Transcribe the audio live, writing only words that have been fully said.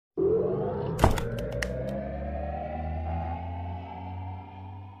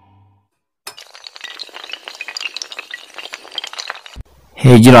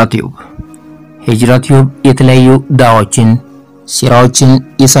ሂጅራቲዩብ የተለያዩ ዳዋዎችን ሲራዎችን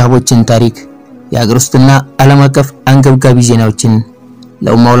የሳህቦችን ታሪክ የሀገር ውስጥና ዓለም አቀፍ አንገብጋቢ ዜናዎችን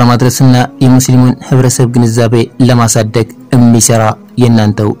ለኡማው ለማድረስና የሙስሊሙን ህብረተሰብ ግንዛቤ ለማሳደግ የሚሰራ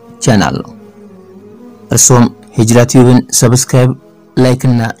የናንተው ቻናል ነው። እርሶም ሂጅራቲዩብን ሰብስክራይብ ላይክ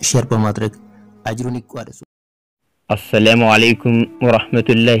እና ሼር በማድረግ አጅሩን ይቋደሱ። አሰላሙ አለይኩም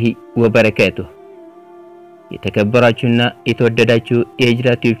ወራህመቱላሂ ወበረካቱሁ። የተከበራችሁና የተወደዳችሁ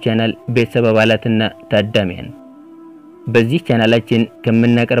የሂጅራቲዩብ ቻናል ቤተሰብ አባላትና ታዳሚያን በዚህ ቻናላችን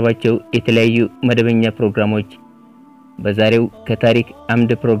ከምናቀርባቸው የተለያዩ መደበኛ ፕሮግራሞች በዛሬው ከታሪክ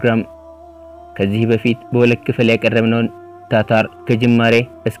አምድ ፕሮግራም ከዚህ በፊት በሁለት ክፍል ያቀረብነውን ታታር ከጅማሬ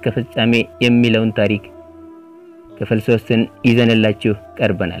እስከ ፍጻሜ የሚለውን ታሪክ ክፍል 3ን ይዘንላችሁ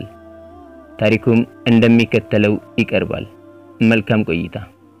ቀርበናል። ታሪኩም እንደሚከተለው ይቀርባል። መልካም ቆይታ።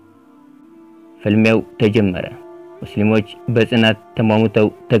 ፍልሚያው ተጀመረ። ሙስሊሞች በጽናት ተሟሙተው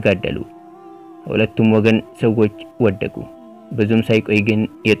ተጋደሉ። ሁለቱም ወገን ሰዎች ወደቁ። ብዙም ሳይቆይ ግን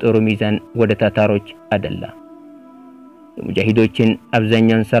የጦሩ ሚዛን ወደ ታታሮች አደላ። የሙጃሂዶችን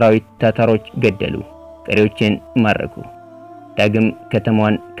አብዛኛውን ሰራዊት ታታሮች ገደሉ፣ ቀሪዎችን ማረኩ። ዳግም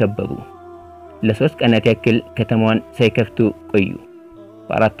ከተማዋን ከበቡ። ለ3 ቀናት ያክል ከተማዋን ሳይከፍቱ ቆዩ።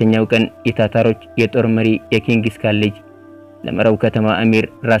 በአራተኛው ቀን የታታሮች የጦር መሪ የኪንግስ ልጅ ለመራው ከተማ አሚር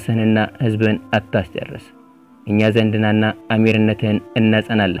ራስህንና ህዝብን አታስጨርስ፣ እኛ ዘንድናና አሚርነትህን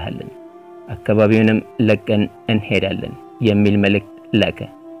እናጸናልሃለን፣ አካባቢውንም ለቀን እንሄዳለን የሚል መልእክት ላከ።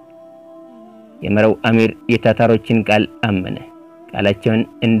 የመራው አሚር የታታሮችን ቃል አመነ። ቃላቸውን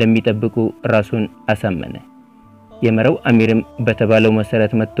እንደሚጠብቁ ራሱን አሳመነ። የመራው አሚርም በተባለው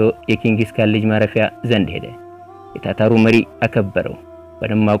መሰረት መጥቶ የኪንግስ ልጅ ማረፊያ ዘንድ ሄደ። የታታሩ መሪ አከበረው፣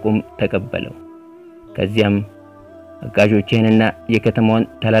 በደማቁም ተቀበለው። ከዚያም አጋዦችህንና የከተማውን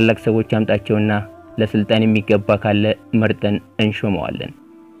ታላላቅ ሰዎች አምጣቸውና ለስልጣን የሚገባ ካለ መርጠን እንሾመዋለን፣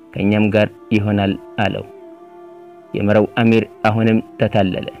 ከኛም ጋር ይሆናል አለው። የመራው አሚር አሁንም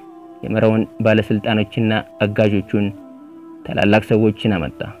ተታለለ። የመራውን ባለስልጣኖችና አጋዦቹን ታላላቅ ሰዎችን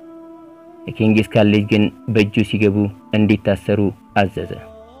አመጣ። የኪንግስ ልጅ ግን በእጁ ሲገቡ እንዲታሰሩ አዘዘ።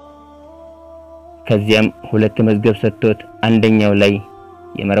 ከዚያም 2 መዝገብ ሰጥቶት አንደኛው ላይ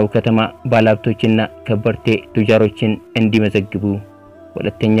የመራው ከተማ ባለሀብቶችና ከበርቴ ቱጃሮችን እንዲመዘግቡ፣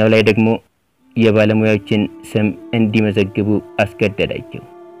 ሁለተኛው ላይ ደግሞ የባለሙያዎችን ስም እንዲመዘግቡ አስገደዳቸው።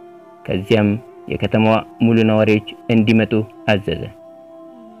 ከዚያም የከተማዋ ሙሉ ነዋሪዎች እንዲመጡ አዘዘ።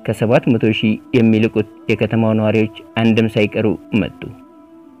 ከ700,000 የሚልቁት የከተማው ነዋሪዎች አንድም ሳይቀሩ መጡ።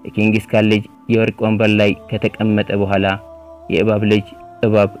 የኪንግስ ልጅ የወርቅ ወንበር ላይ ከተቀመጠ በኋላ የእባብ ልጅ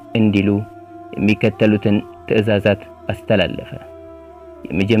እባብ እንዲሉ የሚከተሉትን ትዕዛዛት አስተላለፈ።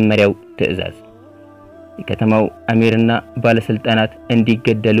 የመጀመሪያው ትዕዛዝ የከተማው አሚርና ባለስልጣናት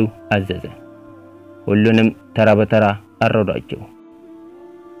እንዲገደሉ አዘዘ። ሁሉንም ተራ በተራ አረዷቸው።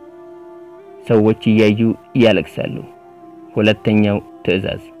 ሰዎች እያዩ ያለቅሳሉ። ሁለተኛው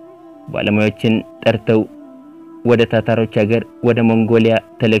ትዕዛዝ ባለሙያዎችን ጠርተው ወደ ታታሮች ሀገር ወደ ሞንጎሊያ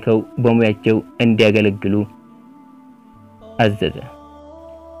ተልከው በሙያቸው እንዲያገለግሉ አዘዘ።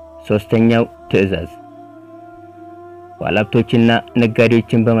 ሶስተኛው ትዕዛዝ ባለሀብቶችና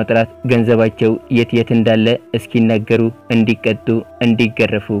ነጋዴዎችን በመጥራት ገንዘባቸው የት እንዳለ እስኪነገሩ እንዲቀጡ፣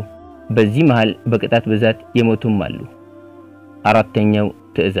 እንዲገረፉ፣ በዚህ መሃል በቅጣት ብዛት የሞቱም አሉ። አራተኛው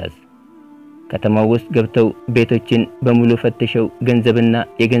ትዕዛዝ ከተማው ውስጥ ገብተው ቤቶችን በሙሉ ፈትሸው ገንዘብና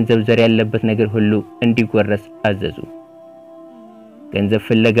የገንዘብ ዘር ያለበት ነገር ሁሉ እንዲወረስ አዘዙ። ገንዘብ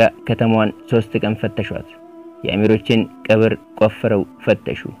ፍለጋ ከተማዋን 3 ቀን ፈተሿት። የአሚሮችን ቀብር ቆፍረው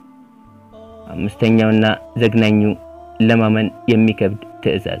ፈተሹ። አምስተኛውና ዘግናኙ ለማመን የሚከብድ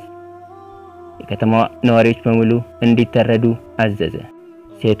ትዕዛዝ የከተማዋ ነዋሪዎች በሙሉ እንዲታረዱ አዘዘ።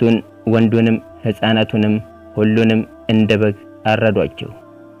 ሴቱን ወንዱንም ህፃናቱንም ሁሉንም እንደበግ አረዷቸው።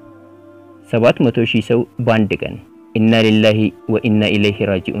 700,000 ሰው በአንድ ቀን። ኢና ሊላሂ ወኢና ኢለይሂ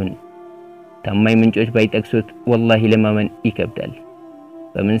ራጂኡን። ታማኝ ምንጮች ባይጠቅሱት ወላሂ ለማመን ይከብዳል።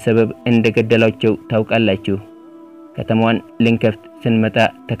 በምን ሰበብ እንደገደላቸው ታውቃላችሁ? ከተማዋን ልንከፍት ስንመጣ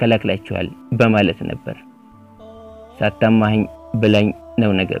ተከላክላችኋል በማለት ነበር። ሳታማኝ ብላኝ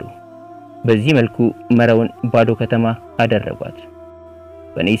ነው ነገሩ። በዚህ መልኩ መራውን ባዶ ከተማ አደረጓት።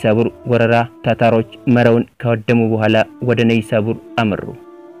 በኔይሳቡር ወረራ ታታሮች መራውን ካወደሙ በኋላ ወደ ኔይሳቡር አመሩ።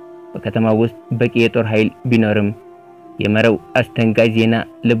 በከተማው ውስጥ በቂ የጦር ኃይል ቢኖርም የመራው አስተንጋጭ ዜና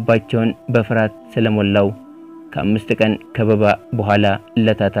ልባቸውን በፍርሃት ስለሞላው ከ5 ቀን ከበባ በኋላ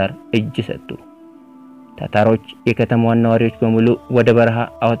ለታታር እጅ ሰጡ። ታታሮች የከተማዋን ነዋሪዎች በሙሉ ወደ በረሃ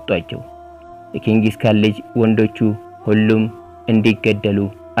አወጧቸው። የኪንግስ ልጅ ወንዶቹ ሁሉም እንዲገደሉ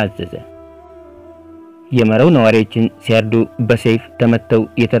አዘዘ። የመራው ነዋሪዎችን ሲያርዱ በሰይፍ ተመተው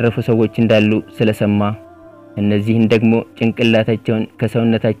የተረፉ ሰዎች እንዳሉ ስለሰማ እነዚህን ደግሞ ጭንቅላታቸውን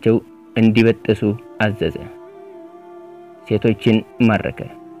ከሰውነታቸው እንዲበጥሱ አዘዘ። ሴቶችን ማረከ።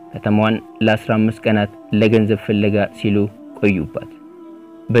 ከተማዋን ለ15 ቀናት ለገንዘብ ፍለጋ ሲሉ ቆዩባት።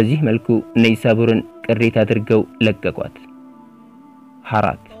 በዚህ መልኩ ኔይሳቡርን ቅሪት አድርገው ለቀቋት።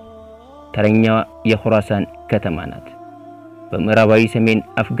 ሐራት ተረኛዋ የኹራሳን ከተማ ናት። በምዕራባዊ ሰሜን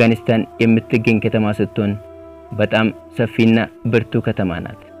አፍጋኒስታን የምትገኝ ከተማ ስትሆን በጣም ሰፊና ብርቱ ከተማ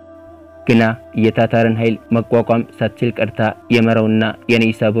ናት። ግና የታታርን ኃይል መቋቋም ሳትችል ቀርታ የመራውና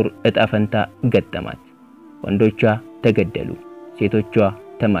የኔይሳቡር እጣ ፈንታ ገጠማት። ወንዶቿ ተገደሉ፣ ሴቶቿ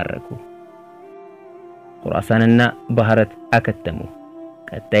ተማረኩ። ኹራሳንና ባህረት አከተሙ።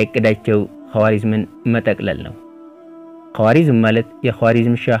 ቀጣይ እቅዳቸው ኸዋሪዝምን መጠቅለል ነው። ኸዋሪዝም ማለት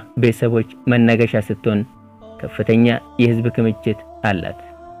የኸዋሪዝም ሻህ ቤተሰቦች መናገሻ ስትሆን ከፍተኛ የህዝብ ክምችት አላት።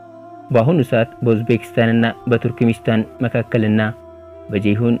 በአሁኑ ሰዓት በኡዝቤክስታንና በቱርክሚስታን መካከልና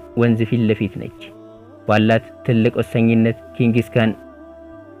በጄሁን ወንዝ ፊት ለፊት ነች። ባላት ትልቅ ወሳኝነት ኪንግስ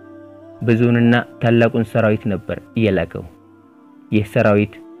ብዙንና ታላቁን ሰራዊት ነበር የላከው። ይህ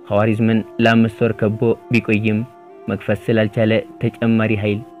ሰራዊት ኸዋሪዝምን ለ5 ወር ከቦ ቢቆይም መክፈት ስላልቻለ ተጨማሪ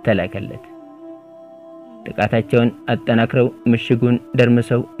ኃይል ተላከለት። ጥቃታቸውን አጠናክረው ምሽጉን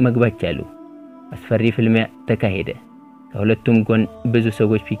ደርምሰው መግባት ቻሉ። አስፈሪ ፍልሚያ ተካሄደ። ከሁለቱም ጎን ብዙ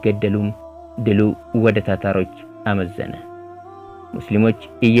ሰዎች ቢገደሉም ድሉ ወደ ታታሮች አመዘነ። ሙስሊሞች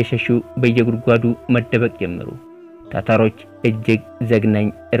እየሸሹ በየጉድጓዱ መደበቅ ጀመሩ። ታታሮች እጅግ ዘግናኝ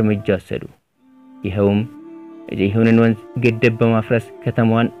እርምጃ ወሰዱ። ይኸውም የጄሁንን ወንዝ ግድብ በማፍረስ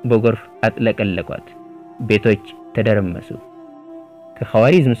ከተማዋን በጎርፍ አጥለቀለቋት። ቤቶች ተደረመሱ።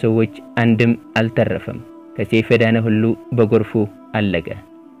 ከኸዋሪዝም ሰዎች አንድም አልተረፈም። ከሰይፍ የዳነ ሁሉ በጎርፉ አለቀ።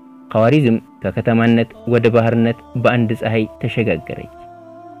 ኸዋሪዝም ከከተማነት ወደ ባህርነት በአንድ ፀሐይ ተሸጋገረች።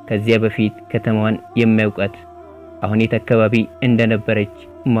 ከዚያ በፊት ከተማዋን የሚያውቃት አሁን የት አካባቢ እንደነበረች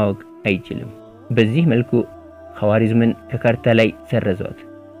ማወቅ አይችልም። በዚህ መልኩ ኸዋሪዝምን ከካርታ ላይ ሰረዟት።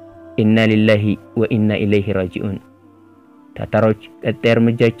 ኢና ሊላሂ ወኢና ኢለይሂ ራጂኡን። ታታሮች ቀጣይ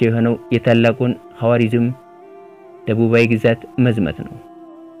እርምጃቸው የሆነው የታላቁን ኸዋሪዝም ደቡባዊ ግዛት መዝመት ነው።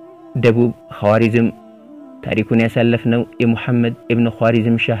 ደቡብ ኸዋሪዝም ታሪኩን ያሳለፍነው የሙሐመድ ኢብኑ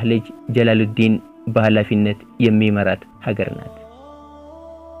ኸዋሪዝም ሻህ ልጅ ጀላሉዲን በኃላፊነት የሚመራት ሀገር ናት።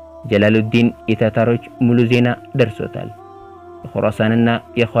 ጀላሉዲን የታታሮች ሙሉ ዜና ደርሶታል። የኹራሳንና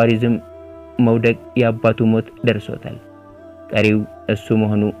የኸዋሪዝም መውደቅ የአባቱ ሞት ደርሶታል። ቀሪው እሱ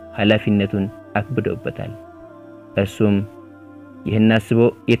መሆኑ ኃላፊነቱን አክብዶበታል። እሱም ይህን አስቦ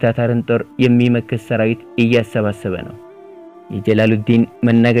የታታርን ጦር የሚመክት ሰራዊት እያሰባሰበ ነው። የጀላሉዲን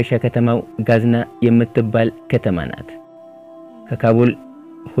መናገሻ ከተማው ጋዝና የምትባል ከተማ ናት። ከካቡል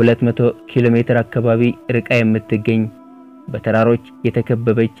 200 ኪሎ ሜትር አካባቢ ርቃ የምትገኝ በተራሮች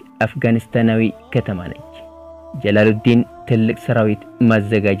የተከበበች አፍጋኒስታናዊ ከተማ ነች። ጀላሉዲን ትልቅ ሰራዊት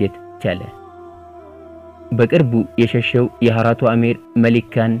ማዘጋጀት ቻለ። በቅርቡ የሸሸው የሐራቱ አሚር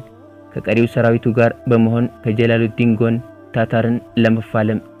መሊካን ከቀሪው ሰራዊቱ ጋር በመሆን ከጀላሉዲን ጎን ታታርን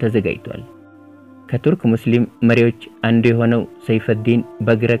ለመፋለም ተዘጋጅቷል። ከቱርክ ሙስሊም መሪዎች አንዱ የሆነው ሰይፈዲን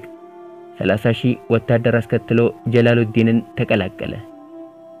በግረቅ 30,000 ወታደር አስከትሎ ጀላሉዲንን ተቀላቀለ።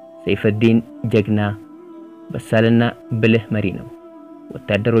 ሰይፈዲን ጀግና በሳልና ብልህ መሪ ነው።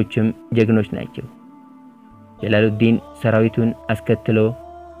 ወታደሮችም ጀግኖች ናቸው። ጀላሉዲን ሰራዊቱን አስከትሎ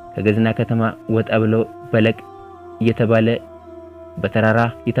ከገዝና ከተማ ወጣ ብሎ በለቅ እየተባለ በተራራ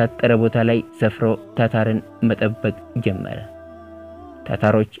የታጠረ ቦታ ላይ ሰፍሮ ታታርን መጠበቅ ጀመረ።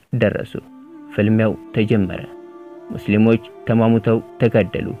 ታታሮች ደረሱ። ፍልሚያው ተጀመረ። ሙስሊሞች ተማሙተው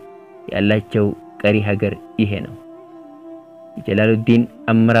ተጋደሉ። ያላቸው ቀሪ ሀገር ይሄ ነው። የጀላሉዲን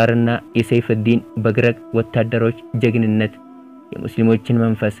አመራርና የሰይፈዲን በግረቅ ወታደሮች ጀግንነት የሙስሊሞችን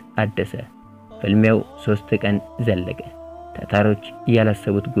መንፈስ አደሰ። ፍልሚያው 3 ቀን ዘለቀ። ታታሮች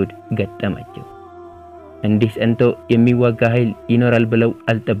ያላሰቡት ጉድ ገጠማቸው። እንዲህ ጸንቶ የሚዋጋ ኃይል ይኖራል ብለው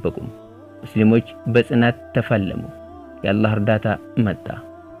አልጠበቁም። ሙስሊሞች በጽናት ተፋለሙ። የአላህ እርዳታ መጣ።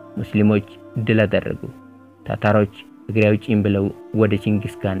 ሙስሊሞች ድል አደረጉ። ታታሮች እግሬ አውጪኝ ብለው ወደ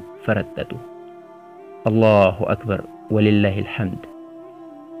ኪንግስ ፈረጠጡ። አላሁ አክበር ወሊላሂል ሐምድ።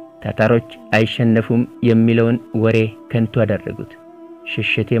 ታታሮች አይሸነፉም የሚለውን ወሬ ከንቱ አደረጉት።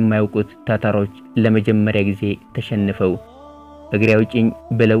 ሽሽት የማያውቁት ታታሮች ለመጀመሪያ ጊዜ ተሸንፈው እግሬ አውጪኝ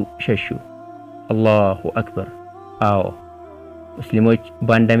ብለው ሸሹ። አላሁ አክበር። አዎ ሙስሊሞች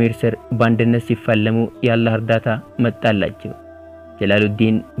በአንድ አሚር ስር በአንድነት ሲፋለሙ የአላህ እርዳታ መጣላቸው።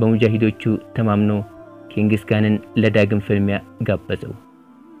 ጀላሉዲን በሙጃሂዶቹ ተማምኖ ኪንግስ ለዳግም ፍልሚያ ጋበዘው።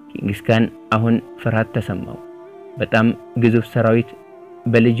 ኪንግስ አሁን ፍርሃት ተሰማው። በጣም ግዙፍ ሰራዊት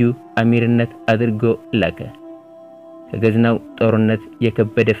በልጁ አሚርነት አድርጎ ላከ። ከገዝናው ጦርነት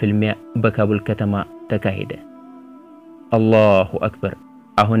የከበደ ፍልሚያ በካቡል ከተማ ተካሄደ። አላሁ አክበር።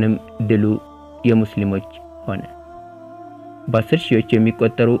 አሁንም ድሉ የሙስሊሞች ሆነ። በ10 ሺዎች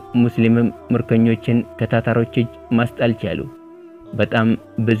የሚቆጠሩ ሙስሊምም ምርኮኞችን ከታታሮች እጅ ማስጣል ቻሉ። በጣም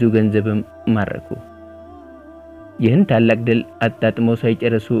ብዙ ገንዘብም ማረኩ። ይህን ታላቅ ድል አጣጥመው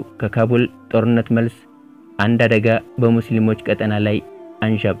ሳይጨርሱ ከካቡል ጦርነት መልስ አንድ አደጋ በሙስሊሞች ቀጠና ላይ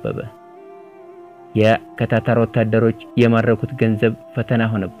አንዣበበ። የታታር ወታደሮች የማረኩት ገንዘብ ፈተና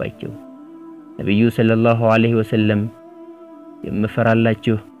ሆነባቸው። ነብዩ ሰለላሁ ዐለይሂ ወሰለም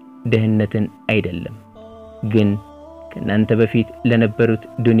የምፈራላችሁ ድህነትን አይደለም፣ ግን ከናንተ በፊት ለነበሩት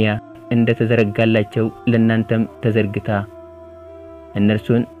ዱንያ እንደተዘረጋላቸው ለናንተም ተዘርግታ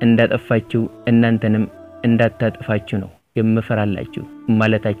እነርሱን እንዳጠፋችሁ እናንተንም እንዳታጠፋችሁ ነው የምፈራላችሁ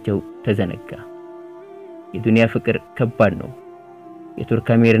ማለታቸው ተዘነጋ። የዱንያ ፍቅር ከባድ ነው። የቱርክ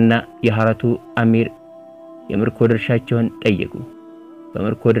አሚርና የሐረቱ አሚር የምርኮ ድርሻቸውን ጠየቁ።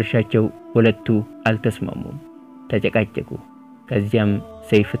 በምርኮ ድርሻቸው ሁለቱ አልተስማሙም፣ ተጨቃጨቁ። ከዚያም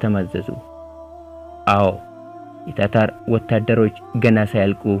ሰይፍ ተማዘዙ። አዎ የታታር ወታደሮች ገና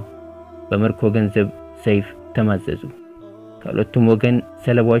ሳያልቁ በምርኮ ገንዘብ ሰይፍ ተማዘዙ። ከሁለቱም ወገን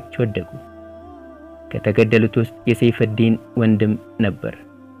ሰለባዎች ወደቁ። ከተገደሉት ውስጥ የሰይፈዲን ወንድም ነበር።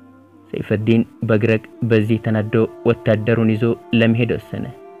 ሰይፈዲን በግረቅ በዚህ ተናዶ ወታደሩን ይዞ ለመሄድ ወሰነ።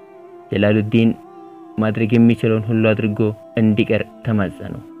 ጀላሉዲን ማድረግ የሚችለውን ሁሉ አድርጎ እንዲቀር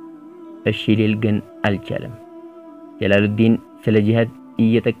ተማጸነው። እሺ ሊል ግን አልቻለም። ጀላሉዲን ስለ ጂሃድ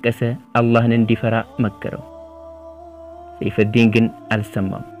እየጠቀሰ አላህን እንዲፈራ መከረው። ሰይፈዲን ግን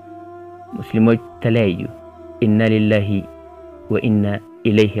አልሰማም። ሙስሊሞች ተለያዩ። ኢና ሊላሂ ወኢና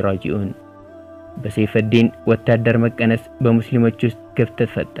ኢለይሂ ራጂኡን። በሰይፈዲን ወታደር መቀነስ በሙስሊሞች ውስጥ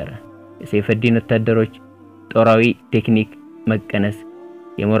ክፍተት ፈጠረ። የሰይፈዲን ወታደሮች ጦራዊ ቴክኒክ መቀነስ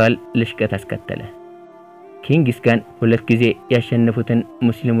የሞራል ልሽቀት አስከተለ። ኪንግስ ሁለት ጊዜ ያሸነፉትን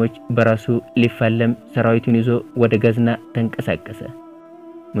ሙስሊሞች በራሱ ሊፋለም ሰራዊቱን ይዞ ወደ ጋዝና ተንቀሳቀሰ።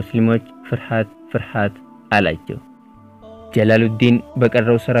 ሙስሊሞች ፍርሃት አላቸው። ጀላሉዲን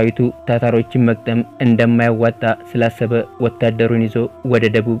በቀረው ሰራዊቱ ታታሮችን መቅጠም እንደማያዋጣ ስላሰበ ወታደሩን ይዞ ወደ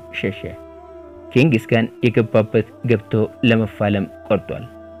ደቡብ ሸሸ። ኪንግስ የገባበት ገብቶ ለመፋለም ቆርጧል።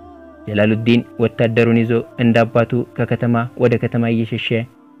 ጀላሉዲን ወታደሩን ይዞ እንዳባቱ ከከተማ ወደ ከተማ እየሸሸ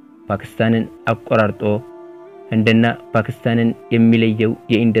ፓኪስታንን አቆራርጦ ህንድና ፓኪስታንን የሚለየው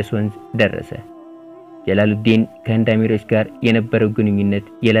የኢንደስ ወንዝ ደረሰ። ጀላሉዲን ከህንድ አሚሮች ጋር የነበረው ግንኙነት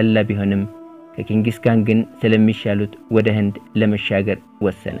የላላ ቢሆንም ከኪንግስ ግን ስለሚሻሉት ወደ ህንድ ለመሻገር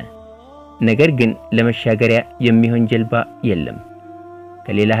ወሰነ። ነገር ግን ለመሻገሪያ የሚሆን ጀልባ የለም።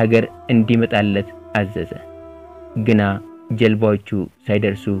 ከሌላ ሀገር እንዲመጣለት አዘዘ። ግና ጀልባዎቹ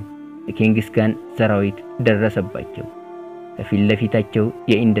ሳይደርሱ የኪንግስ ሰራዊት ደረሰባቸው። ከፊት ለፊታቸው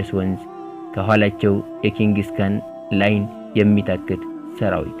የኢንደስ ወንዝ፣ ከኋላቸው የኪንግስ ላይን የሚታክት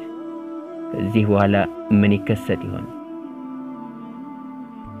ሰራዊት። ከዚህ በኋላ ምን ይከሰት ይሆን?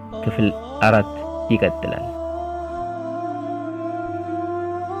 ክፍል 4 ይቀጥላል።